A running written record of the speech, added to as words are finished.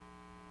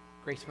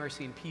Grace,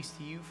 mercy, and peace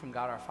to you from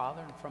God our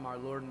Father and from our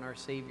Lord and our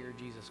Savior,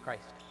 Jesus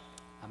Christ.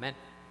 Amen.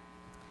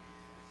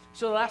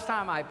 So the last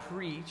time I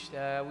preached,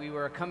 we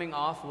were coming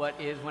off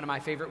what is one of my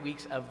favorite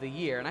weeks of the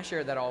year. And I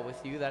shared that all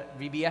with you, that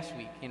VBS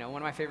week. You know,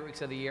 one of my favorite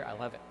weeks of the year. I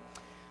love it.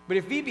 But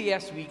if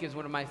VBS week is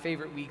one of my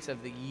favorite weeks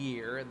of the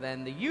year,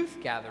 then the youth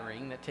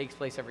gathering that takes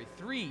place every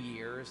 3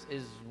 years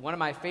is one of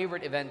my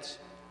favorite events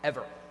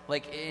ever,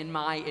 like in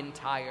my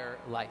entire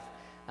life.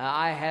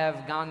 I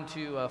have gone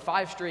to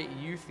 5 straight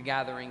youth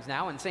gatherings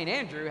now, and St.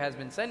 Andrew has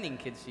been sending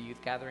kids to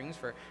youth gatherings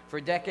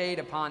for decade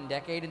upon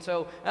decade. And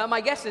so my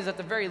guess is at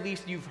the very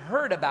least you've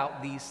heard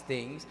about these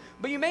things,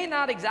 but you may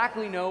not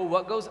exactly know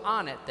what goes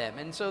on at them.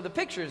 And so the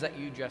pictures that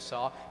you just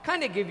saw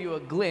kind of give you a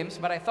glimpse,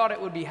 but I thought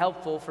it would be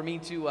helpful for me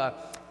to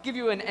give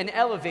you an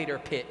elevator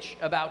pitch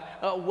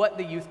about what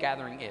the youth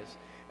gathering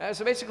is.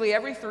 So basically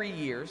every 3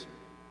 years,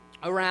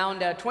 around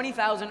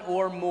 20,000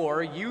 or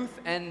more youth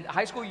and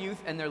high school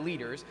youth and their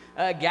leaders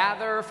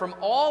gather from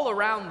all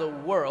around the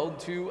world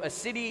to a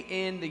city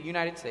in the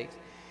United States.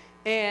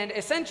 And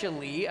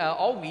essentially,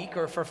 all week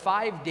or for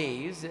 5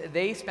 days,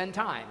 they spend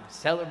time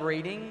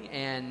celebrating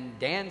and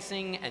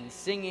dancing and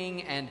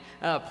singing and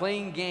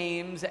playing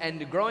games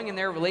and growing in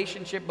their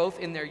relationship, both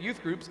in their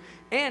youth groups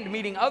and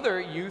meeting other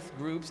youth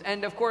groups.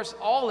 And of course,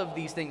 all of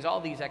these things, all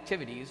these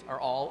activities are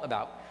all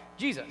about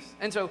Jesus.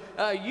 And so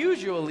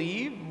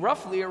usually,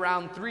 roughly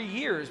around 3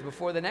 years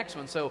before the next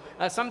one, so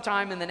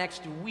sometime in the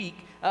next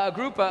week, a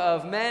group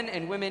of men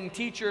and women,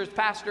 teachers,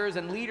 pastors,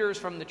 and leaders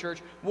from the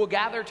church will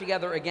gather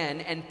together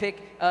again and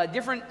pick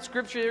different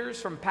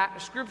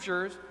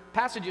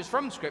passages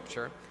from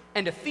Scripture,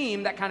 and a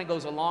theme that kind of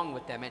goes along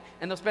with them.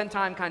 And they'll spend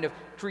time kind of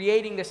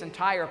creating this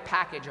entire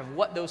package of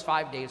what those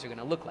 5 days are going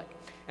to look like.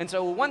 And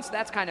so once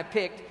that's kind of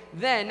picked,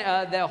 then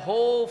the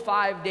whole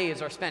 5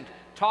 days are spent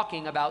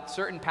talking about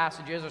certain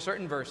passages or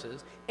certain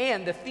verses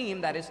and the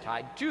theme that is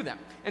tied to them.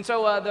 And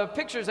so the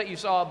pictures that you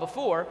saw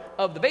before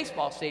of the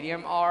baseball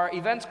stadium are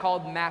events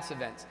called mass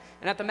events.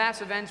 And at the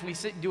mass events, we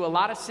do a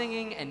lot of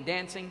singing and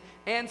dancing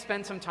and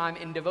spend some time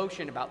in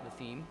devotion about the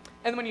theme.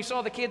 And when you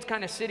saw the kids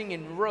kind of sitting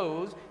in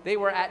rows, they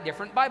were at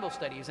different Bible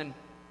studies. And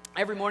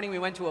every morning we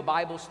went to a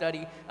Bible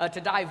study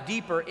to dive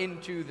deeper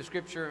into the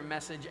Scripture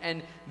message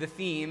and the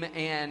theme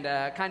and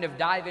kind of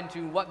dive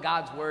into what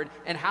God's Word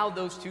and how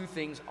those two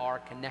things are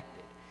connected.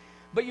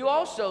 But you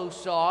also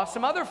saw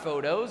some other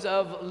photos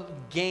of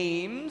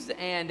games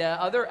and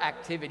other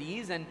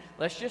activities, and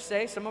let's just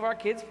say some of our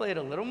kids played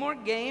a little more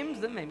games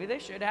than maybe they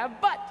should have,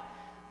 but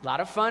a lot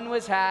of fun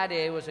was had.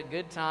 It was a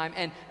good time.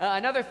 And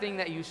another thing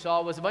that you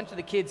saw was a bunch of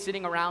the kids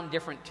sitting around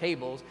different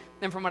tables,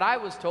 and from what I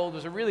was told,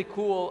 was a really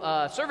cool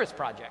service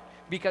project,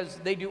 because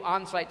they do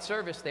on-site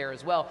service there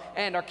as well.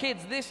 And our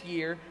kids this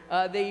year,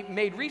 they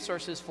made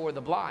resources for the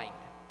blind.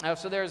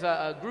 So there's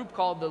a group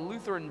called the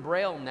Lutheran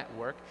Braille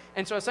Network,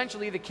 and so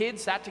essentially the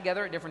kids sat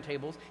together at different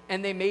tables,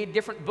 and they made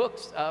different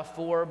books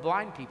for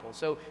blind people.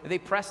 So they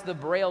pressed the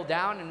Braille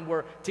down and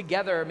were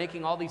together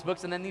making all these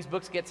books, and then these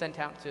books get sent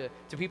out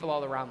to people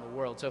all around the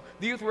world. So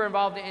the youth were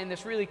involved in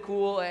this really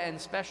cool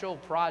and special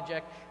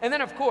project. And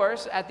then, of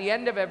course, at the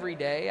end of every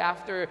day,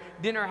 after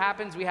dinner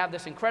happens, we have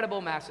this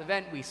incredible mass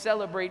event. We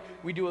celebrate,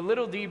 we do a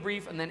little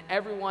debrief, and then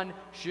everyone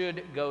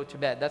should go to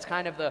bed. That's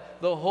kind of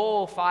the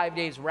whole 5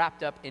 days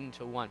wrapped up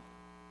into one.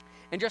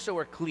 And just so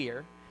we're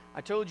clear,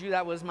 I told you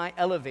that was my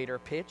elevator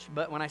pitch,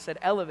 but when I said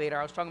elevator,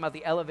 I was talking about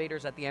the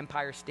elevators at the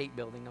Empire State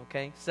Building,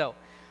 okay? So,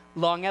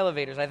 long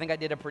elevators. I think I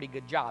did a pretty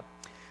good job.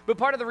 But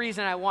part of the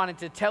reason I wanted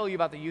to tell you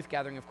about the youth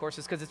gathering, of course,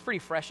 is because it's pretty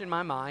fresh in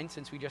my mind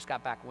since we just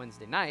got back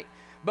Wednesday night.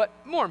 But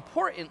more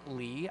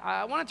importantly,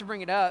 I wanted to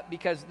bring it up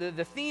because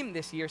the theme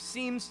this year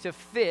seems to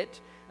fit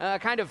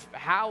kind of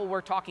how we're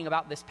talking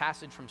about this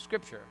passage from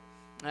Scripture.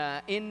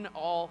 In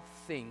all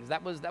things.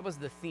 That was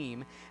the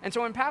theme. And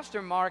so when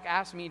Pastor Mark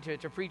asked me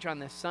to preach on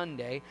this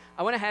Sunday,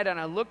 I went ahead and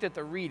I looked at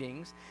the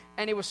readings,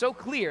 and it was so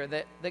clear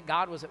that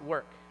God was at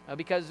work.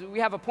 Because we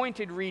have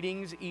appointed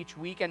readings each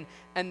week,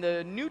 and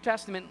the New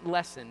Testament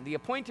lesson, the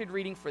appointed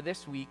reading for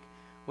this week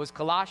was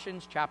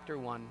Colossians chapter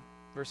 1,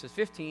 verses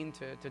 15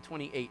 to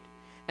 28.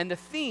 And the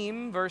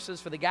theme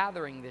verses for the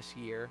gathering this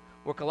year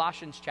were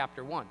Colossians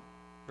chapter 1,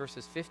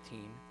 verses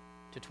 15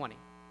 to 20.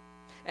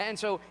 And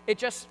so it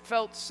just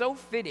felt so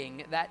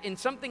fitting that in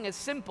something as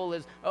simple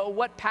as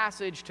what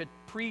passage to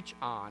preach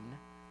on,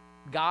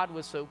 God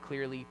was so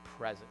clearly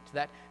present,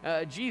 that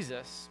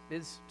Jesus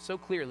is so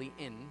clearly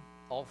in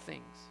all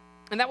things.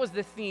 And that was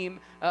the theme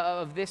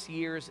of this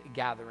year's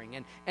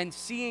gathering, and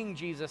seeing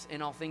Jesus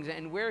in all things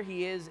and where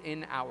he is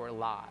in our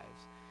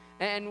lives.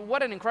 And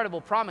what an incredible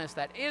promise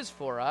that is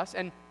for us.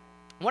 And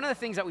one of the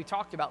things that we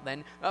talked about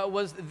then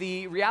was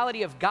the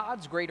reality of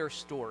God's greater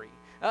story.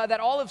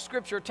 That all of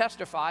Scripture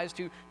testifies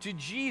to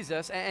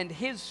Jesus and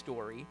his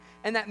story,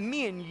 and that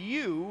me and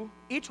you,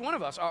 each one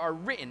of us, are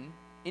written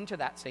into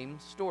that same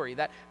story.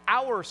 That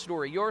our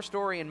story, your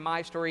story and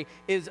my story,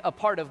 is a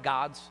part of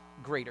God's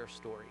greater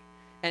story.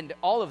 And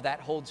all of that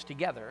holds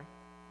together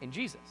in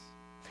Jesus.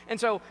 And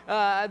so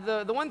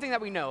the one thing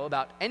that we know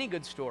about any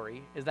good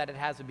story is that it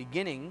has a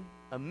beginning,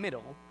 a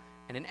middle,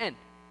 and an end.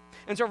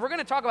 And so if we're going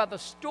to talk about the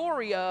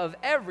story of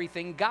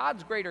everything,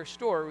 God's greater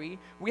story,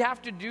 we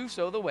have to do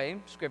so the way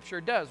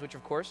Scripture does, which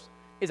of course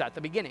is at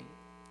the beginning.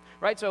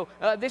 Right? So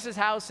this is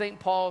how St.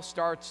 Paul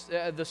starts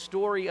the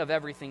story of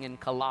everything in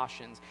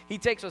Colossians. He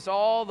takes us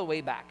all the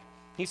way back.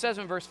 He says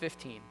in verse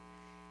 15,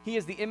 "He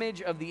is the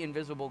image of the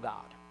invisible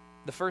God,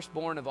 the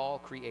firstborn of all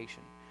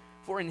creation.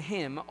 For in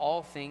him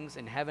all things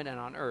in heaven and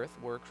on earth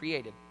were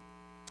created,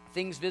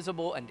 things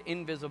visible and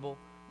invisible,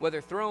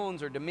 whether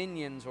thrones or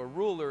dominions or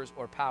rulers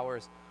or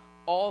powers,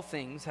 all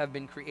things have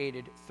been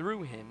created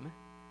through him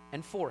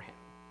and for him."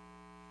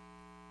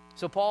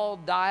 So Paul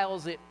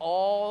dials it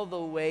all the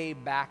way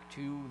back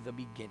to the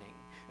beginning,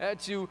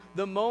 to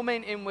the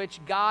moment in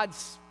which God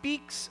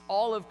speaks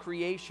all of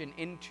creation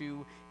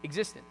into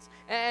existence.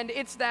 And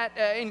it's that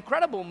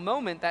incredible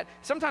moment that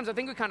sometimes I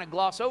think we kind of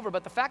gloss over,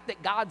 but the fact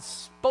that God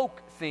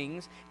spoke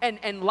things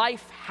and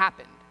life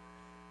happened.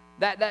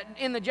 That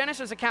in the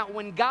Genesis account,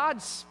 when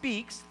God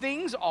speaks,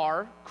 things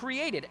are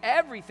created.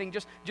 Everything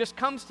just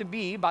comes to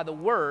be by the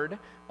word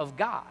of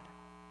God.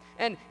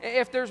 And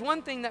if there's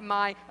one thing that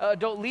my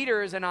adult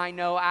leaders and I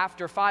know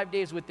after 5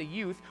 days with the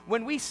youth,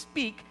 when we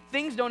speak,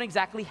 things don't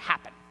exactly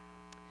happen.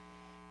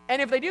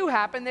 And if they do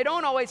happen, they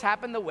don't always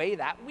happen the way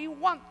that we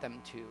want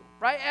them to,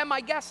 right? And my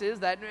guess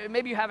is that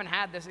maybe you haven't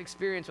had this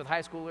experience with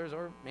high schoolers,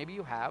 or maybe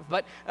you have,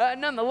 but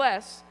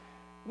nonetheless,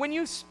 when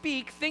you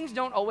speak, things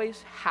don't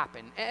always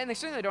happen, and they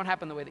certainly don't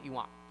happen the way that you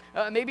want.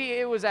 Maybe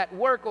it was at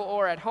work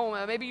or at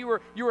home. Maybe you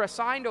were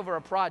assigned over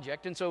a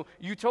project, and so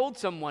you told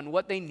someone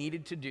what they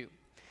needed to do.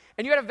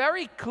 And you had a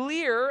very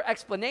clear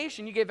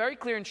explanation. You gave very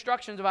clear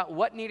instructions about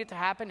what needed to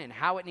happen and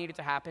how it needed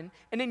to happen.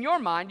 And in your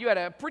mind, you had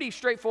a pretty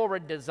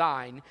straightforward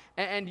design,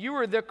 and you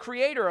were the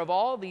creator of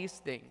all these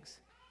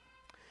things.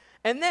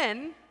 And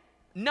then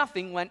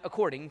nothing went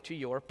according to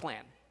your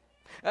plan.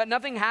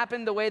 Nothing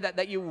happened the way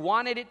that you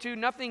wanted it to.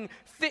 Nothing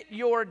fit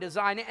your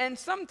design. And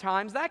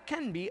sometimes that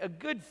can be a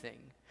good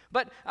thing.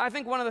 But I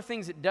think one of the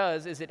things it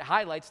does is it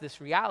highlights this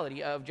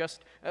reality of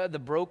just the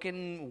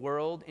broken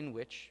world in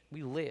which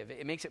we live.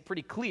 It makes it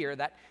pretty clear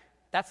that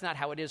that's not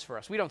how it is for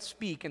us. We don't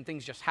speak and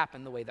things just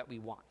happen the way that we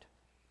want.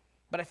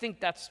 But I think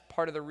that's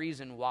part of the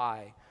reason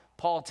why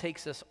Paul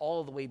takes us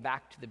all the way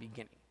back to the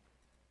beginning.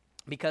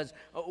 Because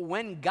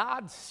when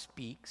God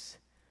speaks,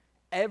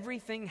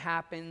 everything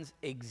happens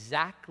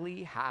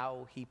exactly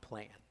how he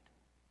planned.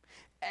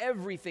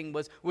 Everything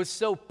was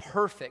so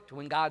perfect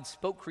when God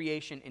spoke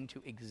creation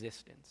into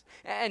existence.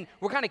 And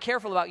we're kind of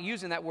careful about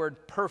using that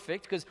word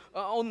perfect because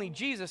only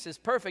Jesus is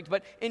perfect.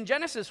 But in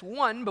Genesis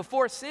 1,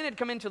 before sin had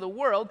come into the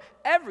world,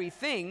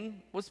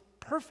 everything was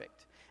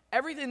perfect.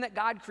 Everything that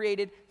God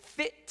created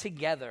fit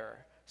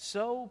together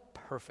so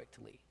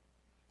perfectly.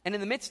 And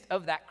in the midst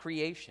of that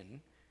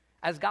creation,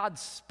 as God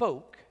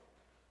spoke,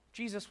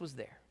 Jesus was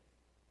there.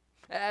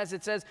 As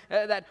it says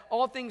that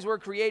all things were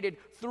created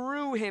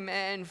through him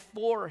and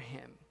for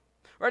him.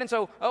 Right? And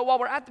so while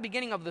we're at the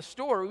beginning of the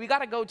story, we got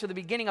to go to the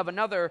beginning of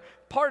another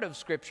part of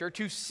Scripture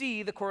to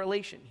see the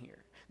correlation here.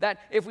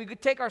 That if we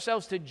could take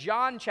ourselves to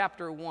John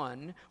chapter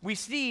 1, we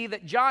see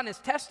that John is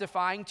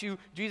testifying to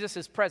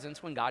Jesus'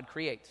 presence when God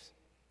creates.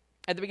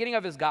 At the beginning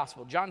of his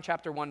gospel, John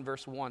chapter 1,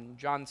 verse 1,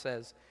 John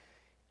says,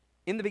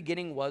 "In the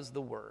beginning was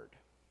the Word,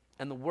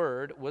 and the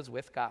Word was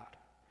with God,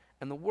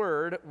 and the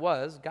Word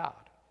was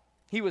God.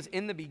 He was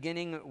in the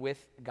beginning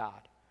with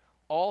God.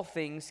 All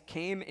things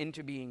came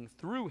into being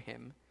through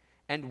him,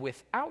 and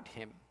without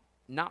him,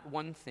 not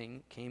one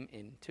thing came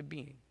into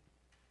being."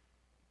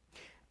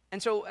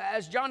 And so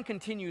as John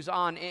continues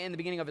on in the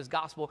beginning of his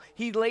gospel,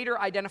 he later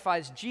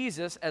identifies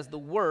Jesus as the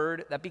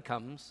Word that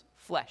becomes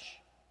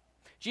flesh.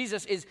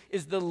 Jesus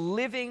is the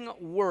living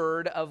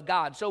Word of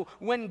God. So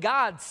when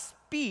God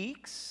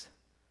speaks,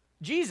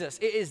 Jesus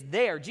is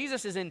there.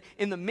 Jesus is in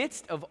the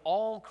midst of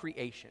all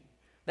creation.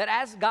 That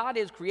as God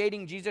is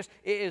creating Jesus,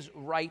 it is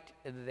right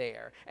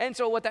there. And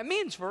so what that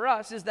means for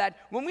us is that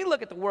when we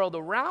look at the world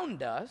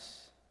around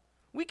us,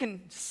 we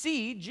can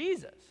see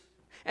Jesus.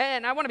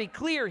 And I want to be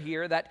clear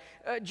here that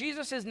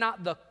Jesus is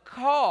not the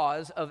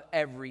cause of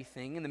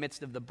everything in the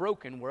midst of the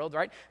broken world,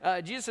 right?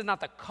 Jesus is not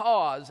the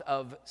cause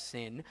of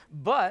sin,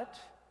 but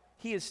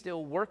he is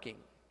still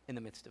working in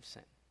the midst of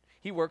sin.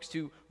 He works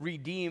to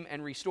redeem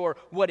and restore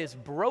what is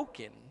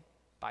broken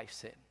by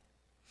sin.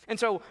 And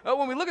so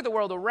when we look at the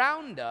world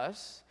around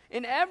us,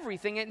 in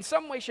everything, in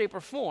some way, shape, or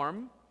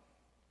form,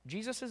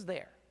 Jesus is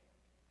there.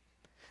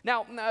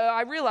 Now,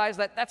 I realize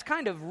that that's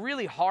kind of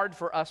really hard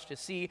for us to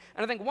see,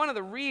 and I think one of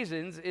the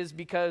reasons is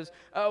because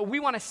we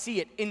want to see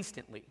it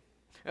instantly.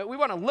 We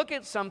want to look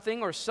at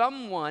something or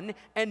someone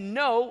and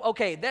know,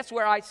 okay, that's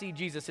where I see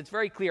Jesus. It's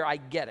very clear, I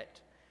get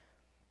it.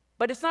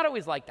 But it's not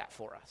always like that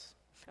for us.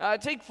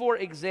 Take, for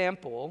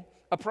example,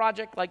 a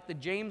project like the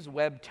James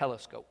Webb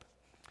Telescope.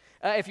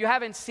 If you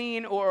haven't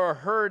seen or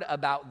heard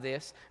about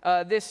this,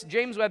 this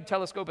James Webb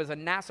Telescope is a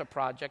NASA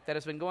project that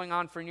has been going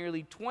on for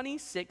nearly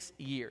 26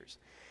 years.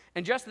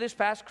 And just this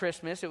past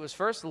Christmas, it was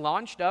first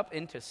launched up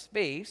into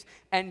space,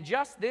 and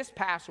just this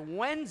past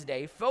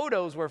Wednesday,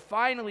 photos were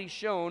finally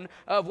shown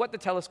of what the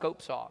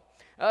telescope saw.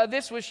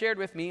 This was shared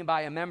with me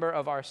by a member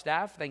of our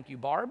staff. Thank you,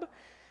 Barb.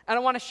 And I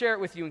want to share it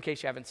with you in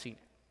case you haven't seen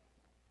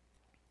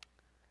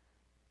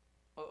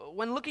it.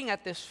 When looking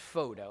at this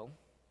photo,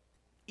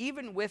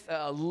 even with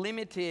a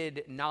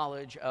limited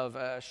knowledge of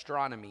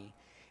astronomy,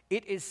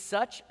 it is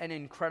such an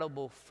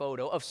incredible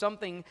photo of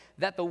something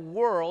that the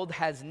world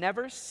has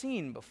never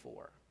seen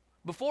before.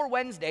 Before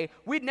Wednesday,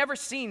 we'd never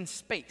seen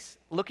space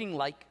looking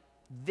like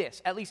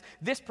this, at least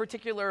this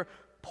particular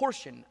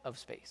portion of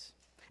space.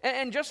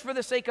 And just for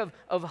the sake of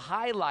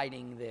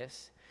highlighting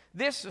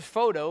this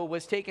photo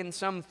was taken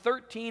some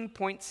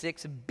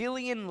 13.6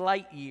 billion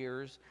light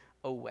years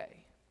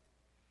away.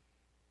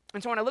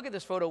 And so when I look at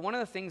this photo, one of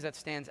the things that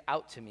stands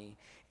out to me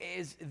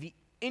is the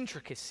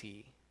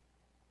intricacy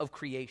of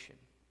creation.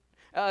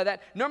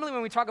 That normally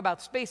when we talk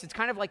about space, it's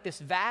kind of like this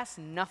vast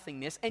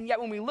nothingness, and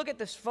yet when we look at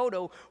this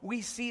photo,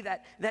 we see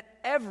that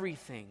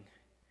everything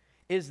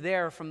is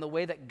there from the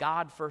way that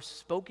God first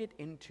spoke it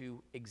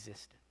into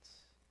existence.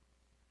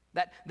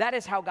 That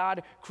is how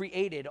God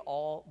created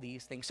all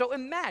these things. So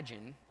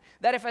imagine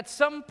that if at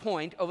some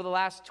point over the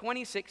last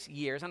 26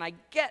 years, and I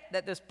get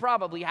that this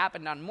probably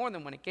happened on more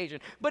than one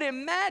occasion, but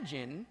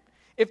imagine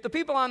if the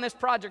people on this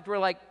project were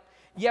like,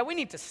 yeah, we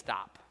need to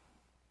stop.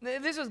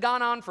 This has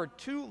gone on for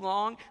too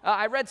long.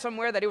 I read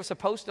somewhere that it was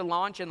supposed to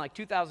launch in like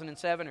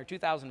 2007 or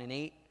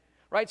 2008,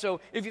 right?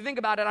 So if you think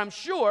about it, I'm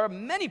sure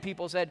many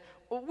people said,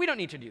 well, we don't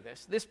need to do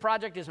this. This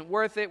project isn't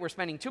worth it. We're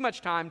spending too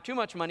much time, too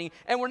much money,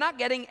 and we're not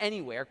getting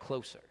anywhere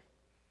closer.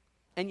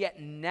 And yet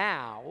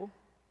now,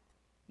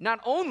 not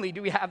only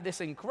do we have this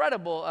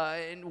incredible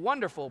and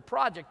wonderful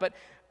project, but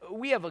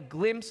we have a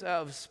glimpse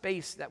of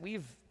space that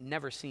we've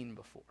never seen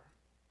before.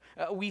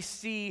 We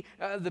see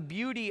the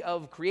beauty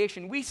of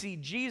creation. We see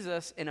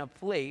Jesus in a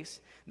place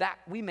that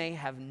we may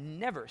have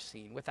never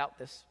seen without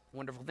this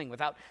wonderful thing,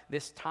 without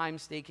this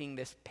time-staking,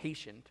 this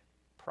patient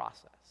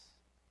process.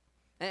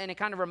 And it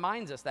kind of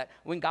reminds us that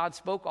when God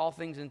spoke all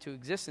things into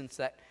existence,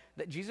 that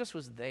Jesus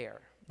was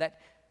there,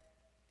 that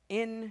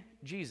in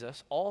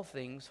Jesus all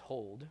things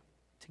hold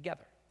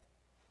together.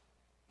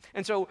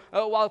 And so,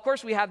 while of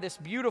course we have this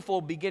beautiful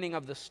beginning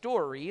of the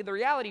story, the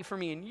reality for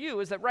me and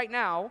you is that right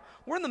now,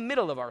 we're in the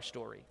middle of our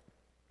story.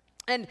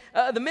 And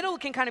the middle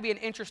can kind of be an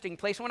interesting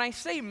place. When I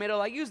say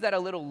middle, I use that a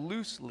little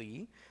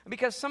loosely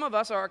because some of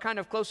us are kind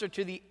of closer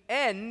to the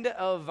end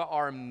of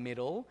our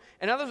middle,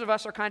 and others of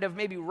us are kind of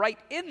maybe right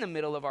in the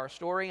middle of our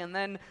story, and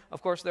then,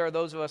 of course, there are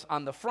those of us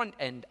on the front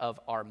end of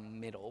our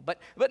middle. But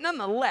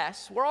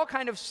nonetheless, we're all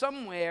kind of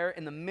somewhere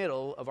in the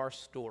middle of our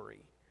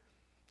story.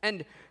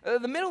 And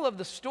the middle of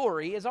the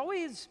story is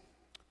always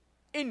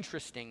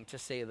interesting, to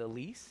say the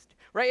least.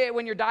 Right?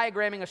 When you're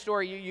diagramming a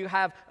story, you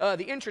have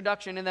the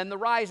introduction and then the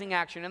rising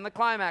action and the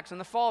climax and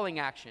the falling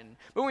action.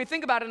 But when we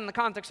think about it in the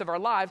context of our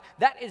lives,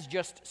 that is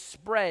just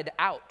spread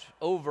out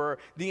over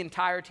the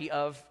entirety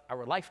of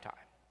our lifetime.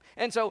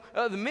 And so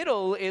the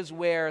middle is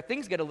where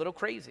things get a little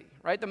crazy,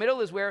 right? The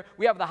middle is where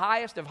we have the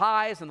highest of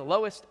highs and the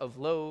lowest of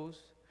lows.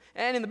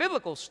 And in the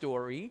biblical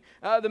story,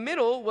 the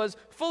middle was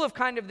full of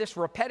kind of this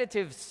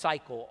repetitive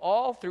cycle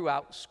all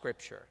throughout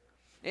Scripture.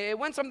 It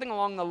went something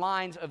along the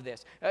lines of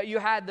this. You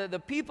had the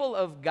people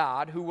of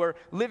God who were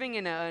living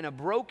in a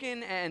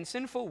broken and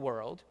sinful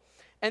world,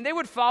 and they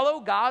would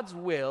follow God's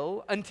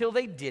will until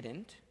they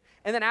didn't.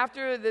 And then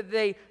after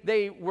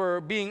they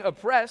were being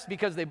oppressed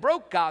because they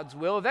broke God's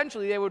will,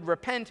 eventually they would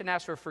repent and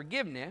ask for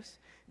forgiveness.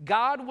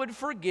 God would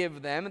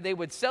forgive them. They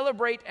would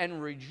celebrate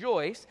and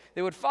rejoice.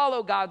 They would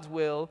follow God's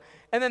will,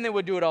 and then they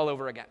would do it all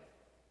over again.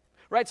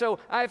 Right? So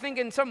I think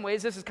in some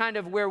ways this is kind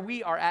of where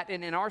we are at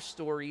in our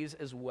stories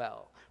as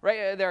well.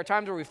 Right? There are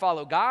times where we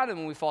follow God, and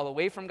when we fall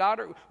away from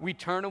God, or we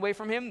turn away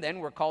from Him, then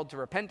we're called to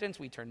repentance,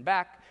 we turn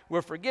back,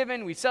 we're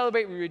forgiven, we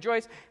celebrate, we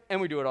rejoice, and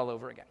we do it all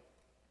over again.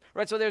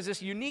 Right? So there's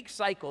this unique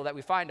cycle that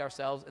we find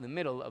ourselves in the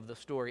middle of the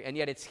story, and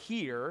yet it's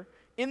here,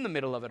 in the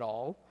middle of it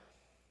all,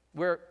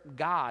 where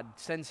God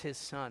sends His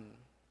Son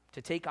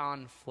to take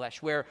on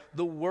flesh, where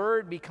the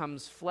Word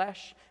becomes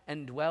flesh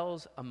and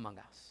dwells among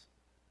us.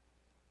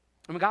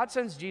 And when God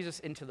sends Jesus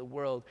into the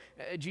world,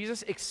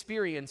 Jesus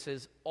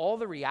experiences all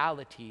the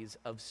realities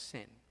of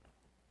sin.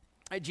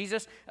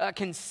 Jesus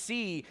can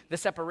see the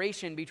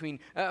separation between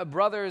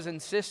brothers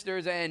and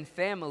sisters and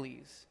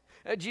families.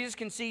 Jesus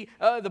can see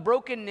the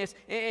brokenness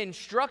in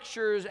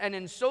structures and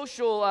in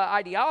social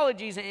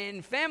ideologies and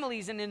in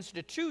families and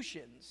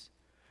institutions.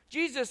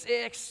 Jesus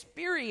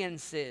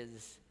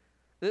experiences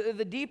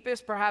the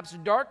deepest, perhaps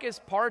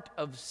darkest part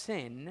of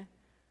sin,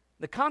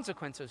 the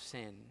consequence of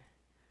sin,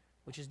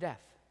 which is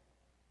death.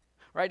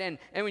 Right? And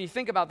when you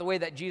think about the way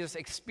that Jesus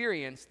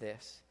experienced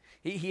this,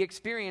 he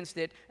experienced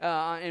it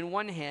in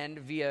one hand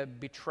via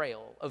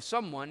betrayal of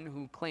someone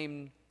who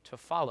claimed to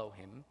follow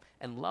Him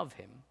and love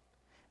Him.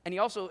 And He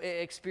also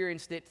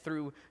experienced it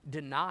through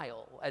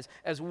denial,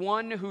 as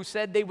one who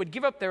said they would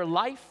give up their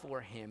life for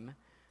Him,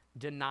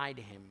 denied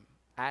Him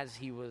as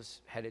He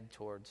was headed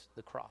towards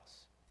the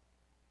cross.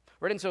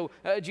 Right? And so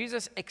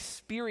Jesus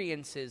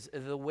experiences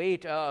the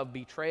weight of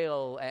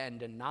betrayal and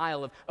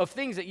denial of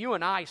things that you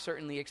and I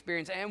certainly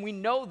experience, and we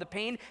know the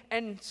pain,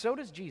 and so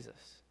does Jesus.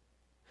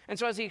 And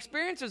so as he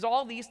experiences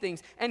all these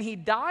things and he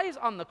dies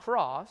on the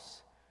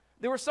cross,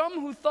 there were some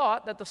who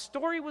thought that the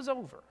story was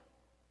over.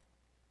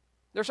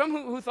 There are some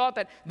who thought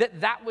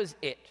that was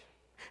it,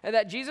 and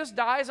that Jesus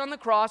dies on the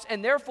cross,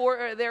 and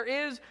therefore there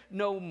is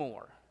no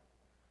more.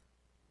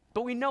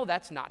 But we know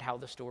that's not how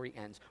the story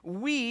ends.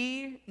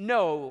 We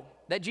know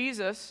that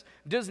Jesus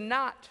does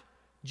not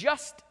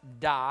just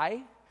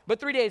die, but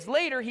 3 days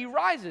later he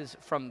rises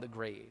from the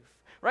grave.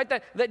 Right?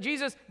 That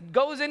Jesus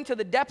goes into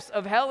the depths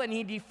of hell and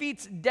he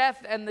defeats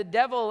death and the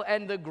devil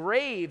and the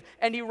grave,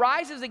 and he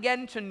rises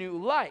again to new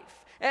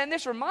life. And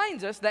this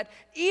reminds us that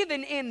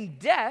even in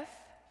death,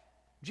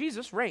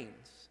 Jesus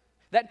reigns.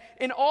 That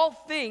in all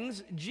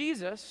things,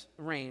 Jesus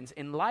reigns,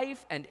 in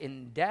life and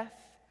in death,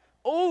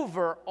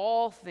 over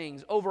all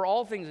things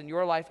in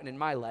your life and in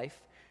my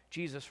life,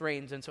 Jesus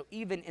reigns. And so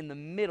even in the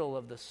middle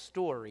of the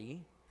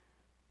story,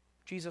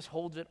 Jesus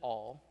holds it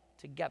all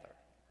together.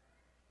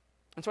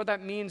 And so what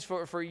that means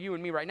for you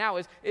and me right now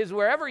is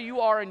wherever you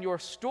are in your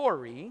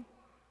story,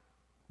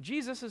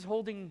 Jesus is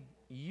holding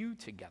you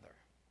together.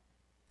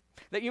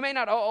 That you may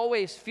not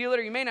always feel it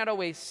or you may not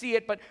always see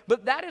it, but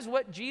that is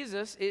what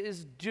Jesus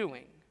is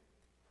doing.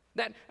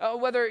 That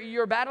whether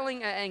you're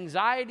battling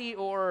anxiety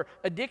or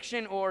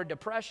addiction or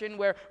depression,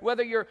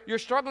 whether you're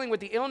struggling with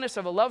the illness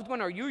of a loved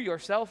one or you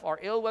yourself are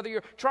ill, whether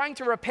you're trying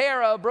to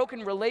repair a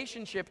broken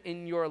relationship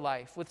in your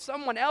life with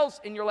someone else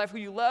in your life who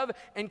you love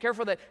and care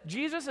for, that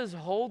Jesus is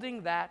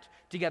holding that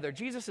together.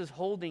 Jesus is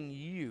holding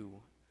you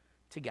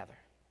together.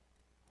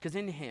 Because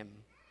in him,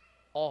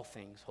 all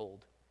things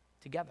hold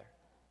together.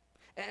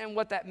 And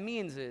what that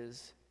means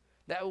is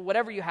that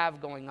whatever you have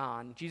going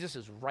on, Jesus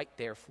is right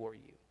there for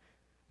you.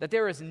 That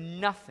there is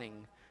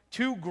nothing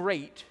too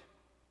great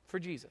for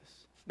Jesus.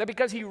 That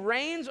because he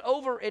reigns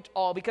over it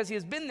all, because he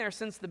has been there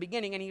since the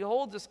beginning, and he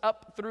holds us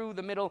up through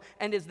the middle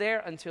and is there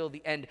until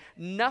the end,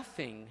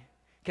 nothing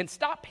can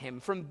stop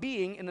him from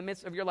being in the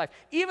midst of your life.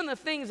 Even the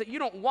things that you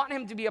don't want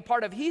him to be a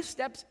part of, he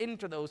steps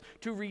into those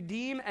to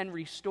redeem and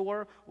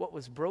restore what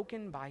was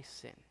broken by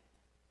sin.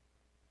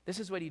 This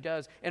is what he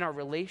does in our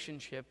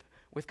relationship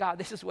with God.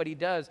 This is what he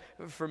does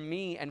for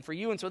me and for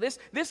you. And so this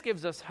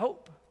gives us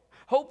hope.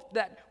 Hope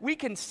that we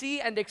can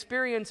see and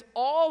experience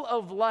all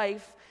of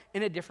life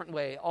in a different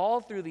way, all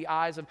through the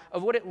eyes of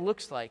what it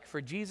looks like for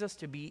Jesus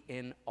to be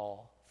in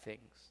all things.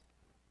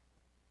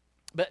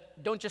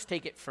 But don't just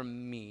take it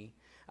from me.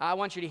 I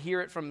want you to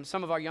hear it from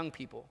some of our young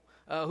people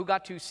who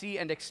got to see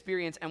and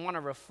experience and want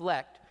to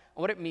reflect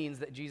on what it means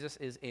that Jesus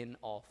is in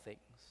all things.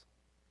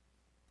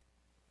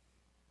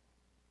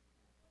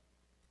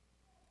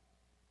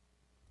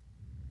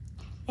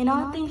 In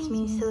all things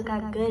means to look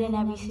at good in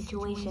every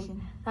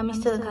situation. That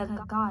means to look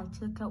at God,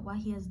 to look at what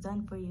he has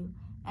done for you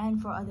and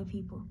for other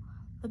people.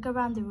 Look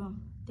around the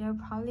room. There are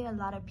probably a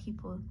lot of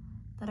people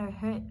that are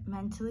hurt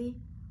mentally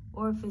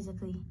or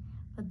physically,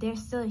 but they're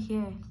still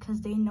here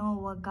because they know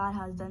what God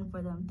has done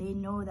for them. They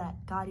know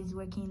that God is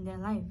working in their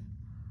life.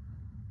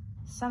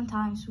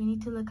 Sometimes we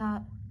need to look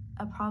at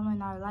a problem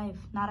in our life,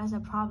 not as a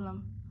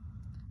problem,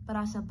 but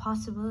as a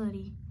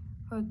possibility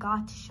for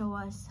God to show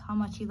us how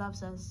much he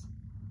loves us.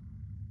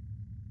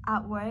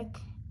 At work,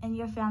 in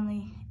your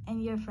family,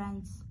 and your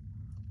friends,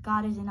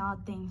 God is in all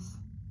things.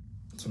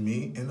 To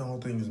me, in all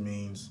things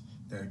means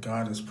that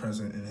God is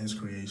present in his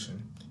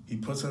creation. He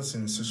puts us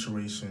in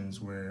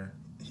situations where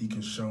he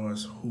can show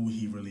us who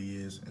he really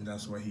is, and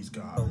that's why he's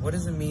God. What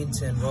does it mean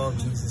to involve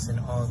Jesus in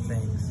all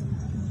things?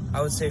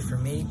 I would say for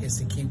me, is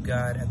to keep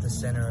God at the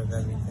center of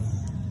everything.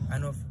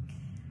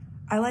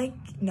 I like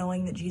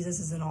knowing that Jesus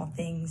is in all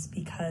things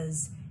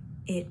because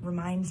it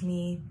reminds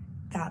me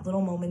that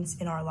little moments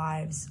in our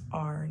lives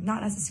are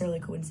not necessarily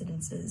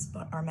coincidences,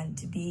 but are meant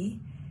to be.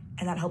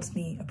 And that helps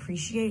me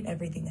appreciate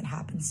everything that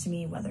happens to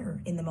me, whether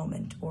in the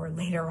moment or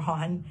later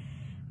on.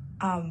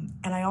 And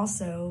I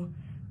also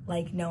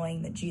like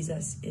knowing that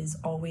Jesus is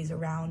always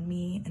around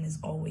me and is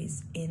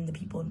always in the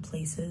people and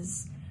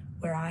places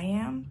where I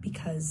am,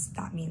 because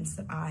that means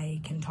that I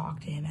can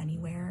talk to him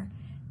anywhere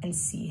and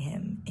see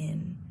him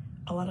in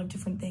a lot of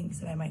different things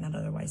that I might not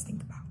otherwise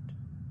think about.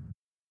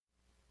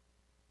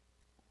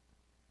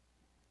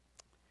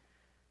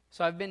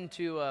 So I've been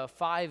to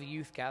 5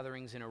 youth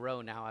gatherings in a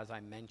row now, as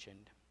I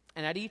mentioned.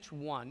 And at each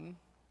one,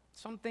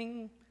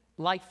 something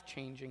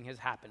life-changing has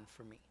happened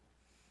for me.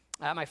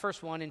 My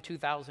first one in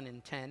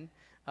 2010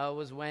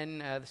 was when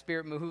the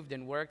Spirit moved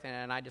and worked,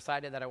 and I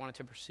decided that I wanted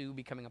to pursue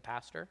becoming a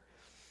pastor.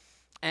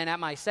 And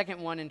at my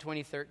second one in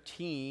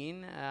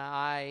 2013,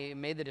 I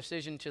made the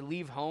decision to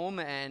leave home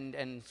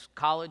and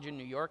college in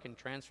New York and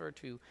transfer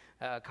to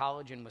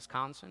college in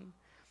Wisconsin.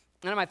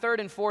 And in my third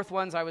and fourth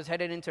ones, I was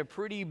headed into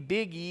pretty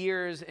big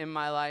years in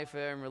my life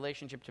in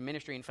relationship to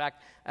ministry. In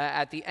fact,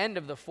 at the end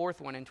of the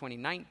fourth one in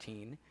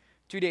 2019,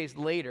 2 days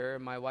later,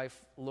 my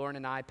wife Lauren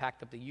and I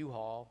packed up the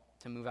U-Haul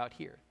to move out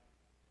here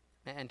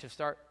and to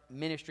start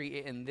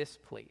ministry in this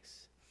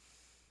place.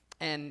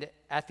 And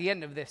at the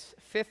end of this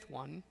fifth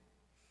one,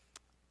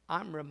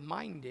 I'm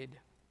reminded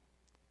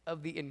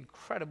of the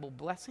incredible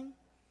blessing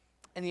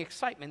and the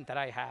excitement that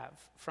I have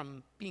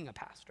from being a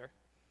pastor.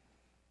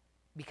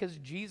 because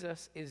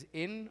Jesus is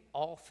in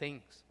all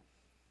things.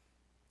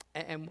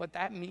 And what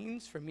that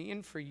means for me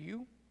and for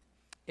you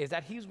is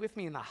that he's with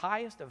me in the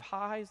highest of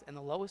highs and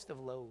the lowest of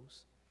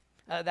lows.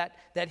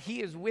 That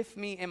he is with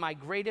me in my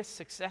greatest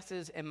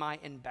successes and my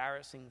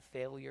embarrassing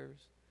failures.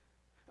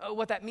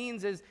 What that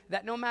means is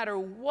that no matter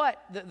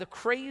what the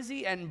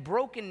crazy and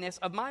brokenness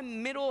of my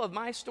middle of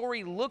my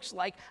story looks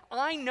like,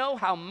 I know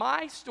how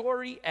my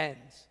story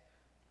ends.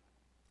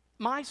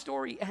 My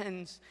story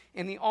ends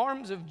in the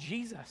arms of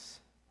Jesus,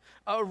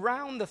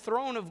 around the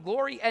throne of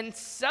glory and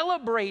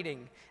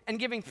celebrating and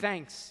giving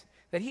thanks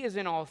that he is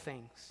in all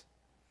things.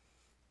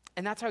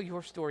 And that's how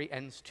your story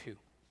ends too.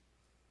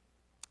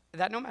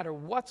 That no matter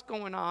what's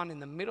going on in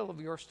the middle of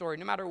your story,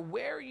 no matter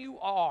where you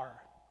are,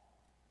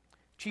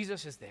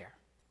 Jesus is there.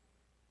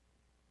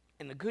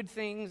 In the good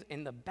things,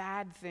 in the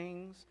bad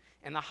things,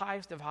 in the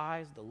highest of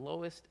highs, the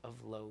lowest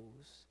of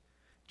lows,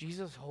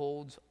 Jesus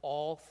holds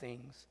all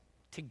things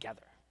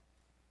together.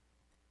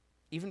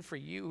 Even for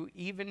you,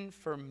 even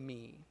for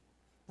me,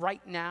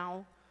 right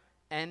now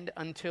and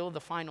until the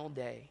final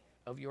day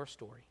of your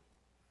story,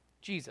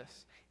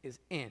 Jesus is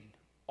in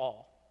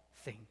all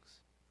things.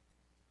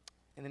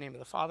 In the name of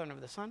the Father, and of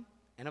the Son,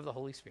 and of the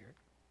Holy Spirit.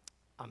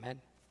 Amen.